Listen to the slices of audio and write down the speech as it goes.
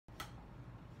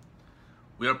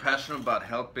We are passionate about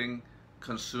helping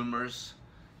consumers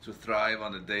to thrive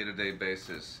on a day-to-day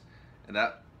basis. And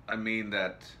that, I mean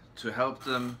that to help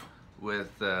them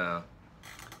with on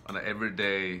an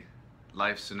everyday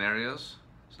life scenarios.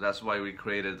 So that's why we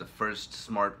created the first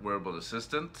smart wearable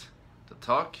assistant, the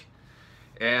Tokk.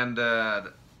 And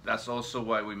that's also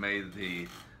why we made the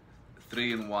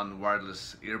 3-in-1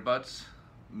 wireless earbuds,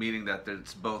 meaning that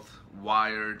it's both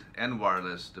wired and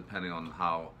wireless depending on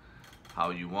how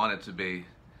you want it to be.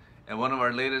 And one of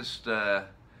our latest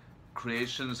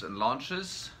creations and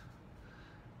launches,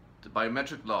 the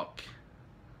biometric lock,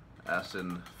 as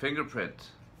in fingerprint.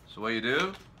 So what you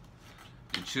do,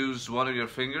 you choose one of your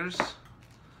fingers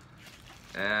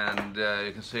and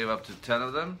you can save up to 10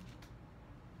 of them,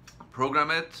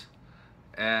 program it,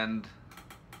 and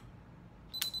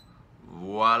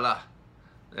voila,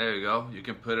 there you go. You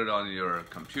can put it on your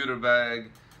computer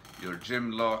bag, your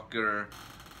gym locker,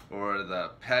 or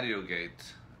the patio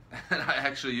gate. And I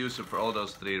actually use it for all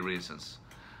those 3 reasons.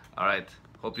 Alright,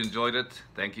 hope you enjoyed it.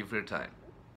 Thank you for your time.